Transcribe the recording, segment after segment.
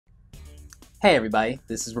Hey everybody,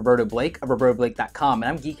 this is Roberto Blake of RobertoBlake.com,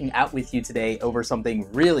 and I'm geeking out with you today over something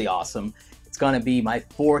really awesome. It's going to be my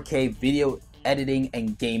 4K video editing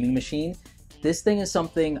and gaming machine. This thing is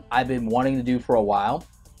something I've been wanting to do for a while,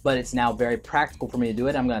 but it's now very practical for me to do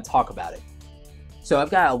it. I'm going to talk about it. So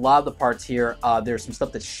I've got a lot of the parts here. There's some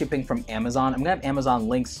stuff that's shipping from Amazon. I'm going to have Amazon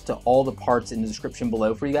links to all the parts in the description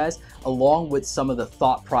below for you guys, along with some of the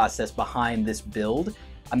thought process behind this build.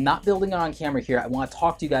 I'm not building it on camera here. I want to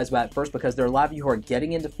talk to you guys about it first because there are a lot of you who are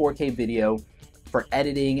getting into 4K video for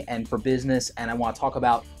editing and for business, and I want to talk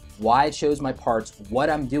about why it shows my parts, what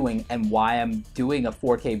I'm doing, and why I'm doing a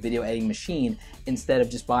 4K video editing machine instead of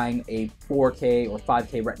just buying a 4K or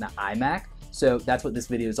 5K Retina iMac. So that's what this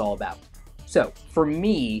video is all about. So for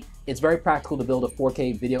me, it's very practical to build a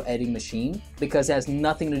 4K video editing machine because it has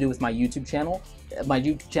nothing to do with my YouTube channel. My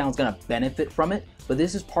YouTube channel is going to benefit from it, but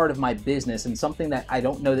this is part of my business, and something that I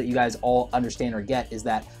don't know that you guys all understand or get is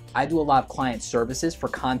that I do a lot of client services for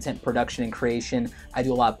content production and creation. I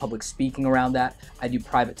do a lot of public speaking around that. I do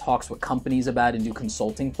private talks with companies about it and do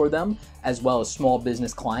consulting for them, as well as small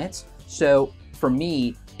business clients. So for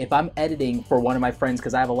me, if I'm editing for one of my friends,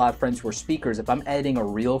 because I have a lot of friends who are speakers, if I'm editing a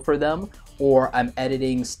reel for them, or I'm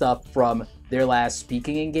editing stuff from their last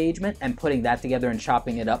speaking engagement and putting that together and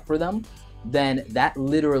chopping it up for them, then that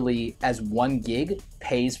literally as 1 gig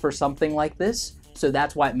pays for something like this. So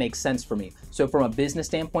that's why it makes sense for me. So from a business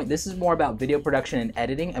standpoint, this is more about video production and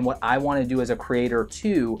editing and what I want to do as a creator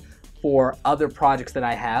too for other projects that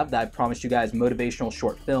I have that I promised you guys, motivational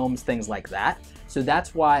short films, things like that. So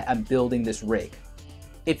that's why I'm building this rig.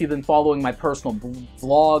 If you've been following my personal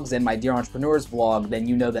vlogs and my Dear Entrepreneurs vlog, then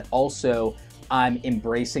you know that also I'm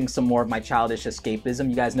embracing some more of my childish escapism.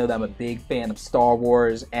 You guys know that I'm a big fan of Star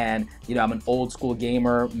Wars, and you know I'm an old school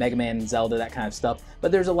gamer, Mega Man, Zelda, that kind of stuff.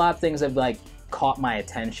 But there's a lot of things that have like caught my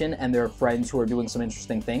attention, and there are friends who are doing some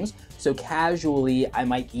interesting things. So casually, I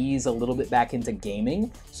might ease a little bit back into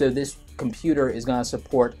gaming. So this computer is going to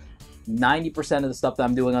support 90% of the stuff that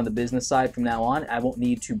I'm doing on the business side from now on. I won't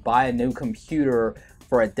need to buy a new computer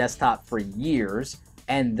for a desktop for years.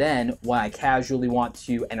 And then when I casually want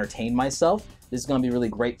to entertain myself, this is going to be really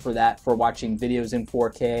great for that, for watching videos in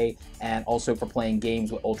 4K and also for playing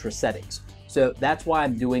games with ultra settings. So that's why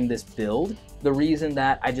I'm doing this build. The reason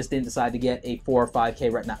that I just didn't decide to get a 4 or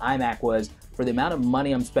 5K Retina iMac was for the amount of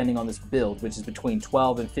money I'm spending on this build, which is between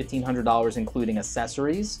 $1,200 and $1,500 including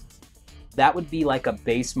accessories. That would be like a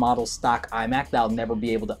base model stock iMac that I'll never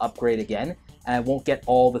be able to upgrade again, and I won't get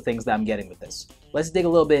all the things that I'm getting with this. Let's dig a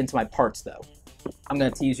little bit into my parts though. I'm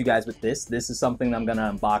going to tease you guys with this. This is something that I'm going to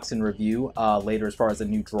unbox and review later as far as a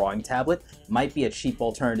new drawing tablet. Might be a cheap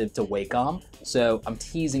alternative to Wacom, so I'm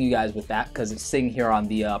teasing you guys with that because it's sitting here on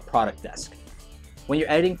the product desk. When you're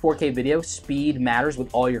editing 4K video, speed matters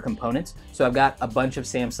with all your components. So I've got a bunch of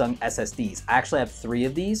Samsung SSDs. I actually have 3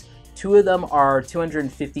 of these. 2 of them are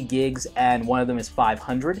 250 gigs and one of them is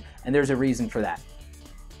 500, and there's a reason for that.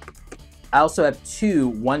 I also have 2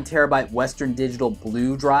 1 terabyte Western Digital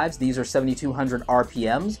Blue drives. These are 7200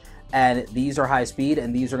 RPMs, and these are high speed,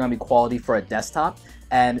 and these are going to be quality for a desktop,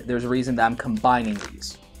 and there's a reason that I'm combining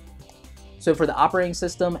these. So for the operating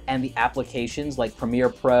system and the applications like Premiere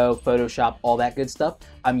Pro, Photoshop, all that good stuff,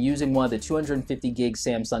 I'm using one of the 250 gig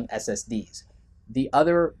Samsung SSDs. The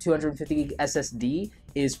other 250 gig SSD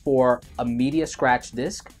is for a media scratch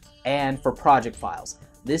disk and for project files.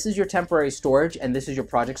 This is your temporary storage and this is your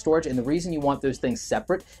project storage, and the reason you want those things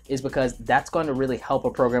separate is because that's going to really help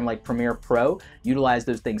a program like Premiere Pro utilize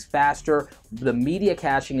those things faster. The media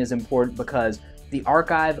caching is important because the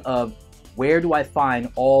archive of where do I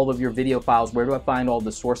find all of your video files, where do I find all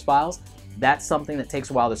the source files, that's something that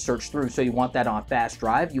takes a while to search through, so you want that on a fast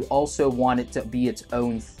drive. You also want it to be its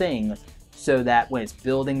own thing so that when it's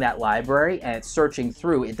building that library and it's searching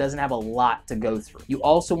through, it doesn't have a lot to go through. You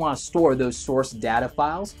also want to store those source data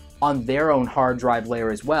files on their own hard drive layer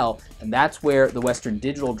as well, and that's where the Western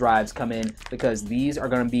Digital drives come in, because these are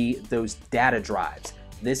going to be those data drives.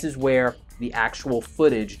 This is where the actual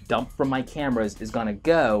footage dumped from my cameras is going to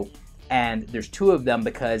go, and there's 2 of them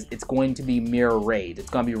because it's going to be mirror RAID. It's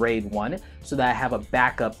going to be RAID 1 so that I have a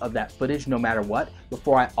backup of that footage no matter what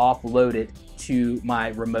before I offload it to my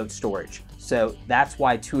remote storage. So that's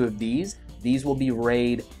why 2 of these will be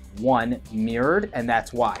RAID 1 mirrored, and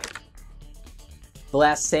that's why. The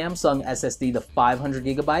last Samsung SSD, the 500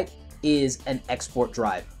 gigabyte, is an export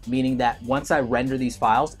drive, meaning that once I render these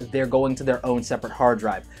files, they're going to their own separate hard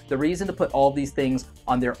drive. The reason to put all these things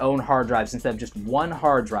on their own hard drives instead of just one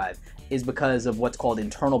hard drive is because of what's called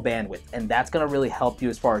internal bandwidth, and that's going to really help you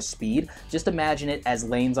as far as speed. Just imagine it as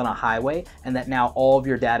lanes on a highway, and that now all of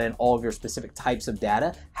your data and all of your specific types of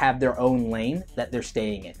data have their own lane that they're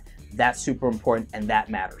staying in. That's super important and that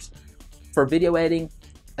matters. For video editing,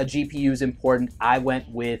 a GPU is important. I went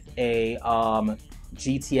with a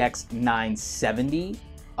GTX 970.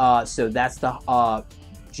 So that's the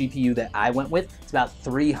GPU that I went with. It's about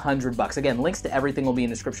 $300. Again, links to everything will be in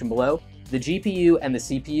the description below. The GPU and the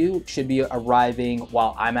CPU should be arriving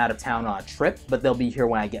while I'm out of town on a trip, but they'll be here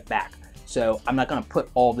when I get back. So I'm not gonna put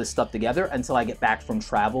all this stuff together until I get back from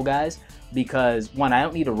travel, guys, because one, I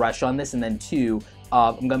don't need to rush on this, and then two,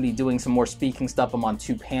 I'm gonna be doing some more speaking stuff. I'm on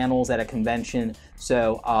 2 panels at a convention,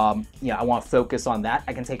 so yeah, I wanna focus on that.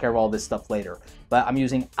 I can take care of all this stuff later. But I'm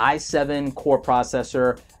using i7 core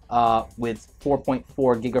processor with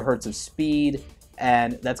 4.4 gigahertz of speed,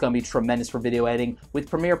 and that's going to be tremendous for video editing. With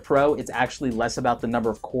Premiere Pro, it's actually less about the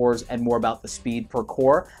number of cores and more about the speed per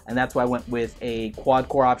core, and that's why I went with a quad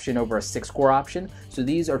core option over a 6-core option. So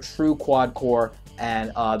these are true quad core,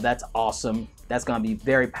 and that's awesome. That's going to be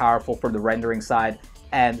very powerful for the rendering side.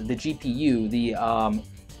 And the GPU, the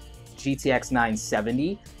GTX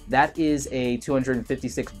 970, that is a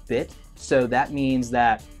 256-bit, so that means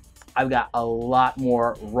that I've got a lot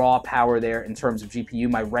more raw power there in terms of GPU.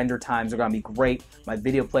 My render times are gonna be great. My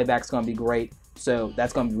video playback's gonna be great. So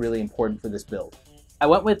that's gonna be really important for this build. I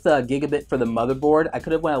went with Gigabyte for the motherboard. I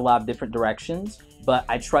could have went a lot of different directions, but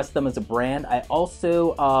I trust them as a brand. I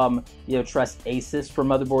also trust Asus for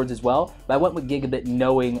motherboards as well, but I went with Gigabyte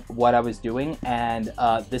knowing what I was doing, and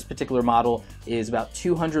this particular model is about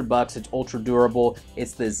 $200. It's ultra durable.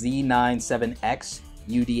 It's the Z97X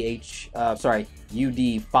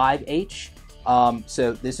UD5H.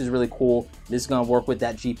 So this is really cool. This is going to work with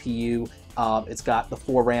that GPU. It's got the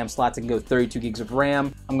 4 RAM slots. It can go 32 gigs of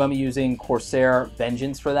RAM. I'm going to be using Corsair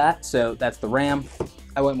Vengeance for that. So that's the RAM.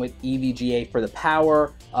 I went with EVGA for the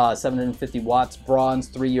power, 750 watts, bronze,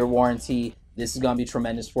 3-year warranty. This is going to be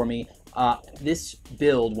tremendous for me. This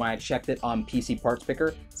build, when I checked it on PC Parts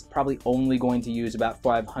Picker, it's probably only going to use about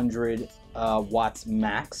 500 watts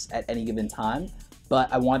max at any given time. But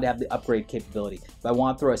I wanted to have the upgrade capability. If I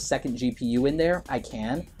want to throw a second GPU in there, I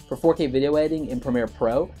can. For 4K video editing in Premiere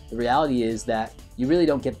Pro, the reality is that you really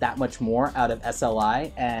don't get that much more out of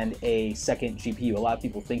SLI and a second GPU. A lot of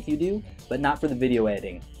people think you do, but not for the video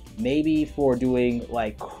editing. Maybe for doing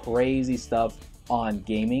like crazy stuff on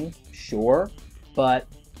gaming, sure. But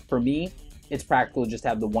for me, it's practical to just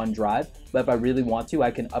have the one drive. But if I really want to,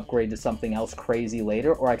 I can upgrade to something else crazy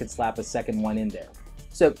later, or I could slap a second one in there.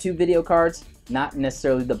 So 2 video cards, not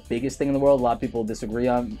necessarily the biggest thing in the world. A lot of people disagree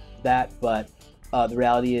on that, but the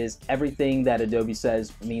reality is everything that Adobe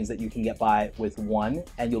says means that you can get by with one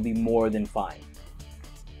and you'll be more than fine.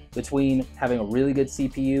 Between having a really good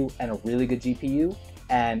CPU and a really good GPU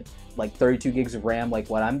and like 32 gigs of RAM like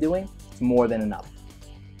what I'm doing, it's more than enough.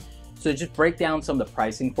 So to just break down some of the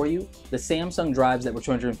pricing for you, the Samsung drives that were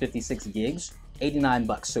 256 gigs,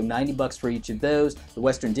 $89, so $90 for each of those. The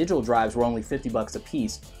Western Digital drives were only $50 a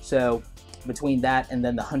piece. So between that and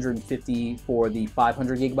then the $150 for the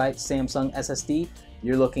 500 gigabyte Samsung SSD,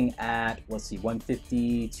 you're looking at, let's see,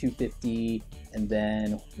 $150, $250, and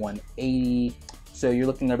then $180. So you're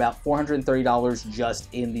looking at about $430 just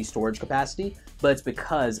in the storage capacity, but it's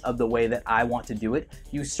because of the way that I want to do it.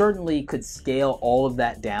 You certainly could scale all of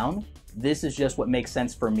that down. This is just what makes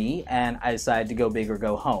sense for me, and I decided to go big or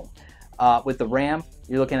go home. With the RAM,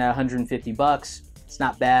 you're looking at $150. It's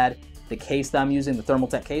not bad. The case that I'm using, the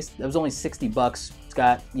Thermaltake case, that was only $60. It's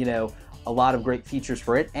got, a lot of great features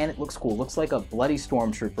for it, and it looks cool. It looks like a bloody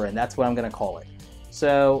stormtrooper, and that's what I'm gonna call it.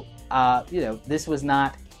 So, this was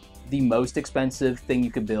not the most expensive thing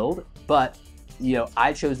you could build, but,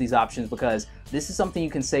 I chose these options because this is something you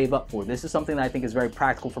can save up for. This is something that I think is very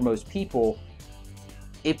practical for most people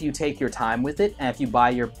if you take your time with it and if you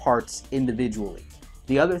buy your parts individually.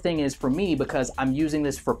 The other thing is for me, because I'm using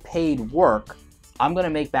this for paid work, I'm going to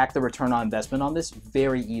make back the return on investment on this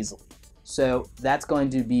very easily. So that's going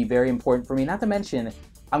to be very important for me. Not to mention,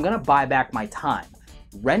 I'm going to buy back my time.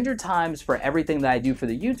 Render times for everything that I do for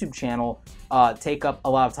the YouTube channel take up a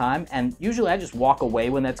lot of time, and usually I just walk away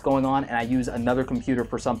when that's going on and I use another computer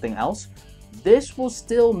for something else. This will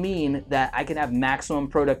still mean that I can have maximum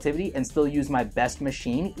productivity and still use my best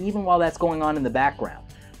machine even while that's going on in the background.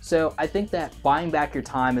 So I think that buying back your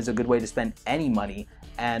time is a good way to spend any money,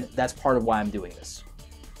 and that's part of why I'm doing this.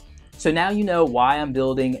 So now you know why I'm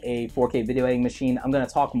building a 4K video editing machine. I'm going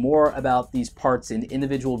to talk more about these parts in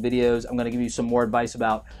individual videos. I'm going to give you some more advice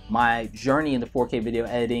about my journey into 4K video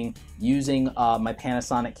editing using my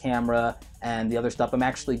Panasonic camera and the other stuff. I'm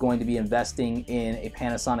actually going to be investing in a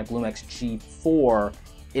Panasonic Lumix G4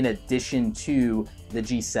 in addition to the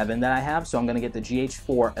G7 that I have. So I'm gonna get the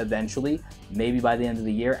GH4 eventually, maybe by the end of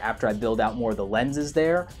the year after I build out more of the lenses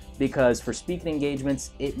there, because for speaking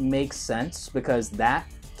engagements, it makes sense because that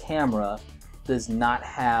camera does not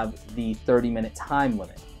have the 30-minute time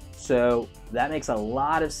limit. So that makes a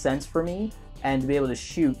lot of sense for me, and to be able to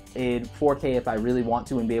shoot in 4K if I really want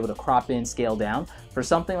to and be able to crop in, scale down. For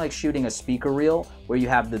something like shooting a speaker reel where you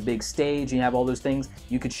have the big stage and you have all those things,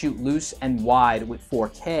 you could shoot loose and wide with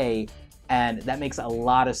 4K, and that makes a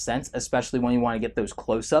lot of sense, especially when you want to get those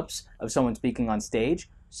close-ups of someone speaking on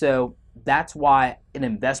stage. So that's why an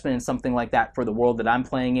investment in something like that for the world that I'm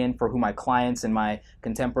playing in, for who my clients and my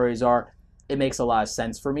contemporaries are, it makes a lot of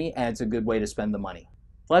sense for me, and it's a good way to spend the money.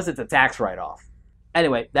 Plus, it's a tax write-off.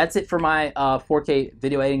 Anyway, that's it for my 4K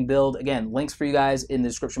video editing build. Again, links for you guys in the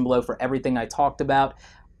description below for everything I talked about.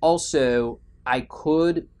 Also, I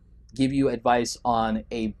could give you advice on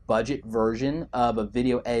a budget version of a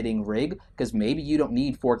video editing rig, because maybe you don't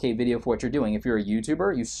need 4K video for what you're doing. If you're a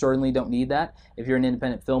YouTuber, you certainly don't need that. If you're an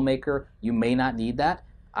independent filmmaker, you may not need that.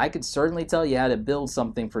 I could certainly tell you how to build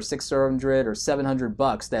something for $600 or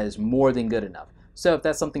 $700 that is more than good enough. So if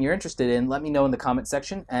that's something you're interested in, let me know in the comment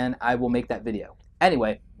section and I will make that video.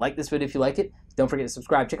 Anyway, like this video if you like it. Don't forget to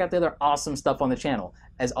subscribe. Check out the other awesome stuff on the channel.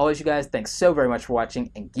 As always, you guys, thanks so very much for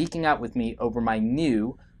watching and geeking out with me over my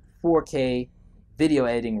new 4K video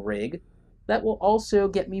editing rig that will also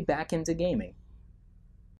get me back into gaming.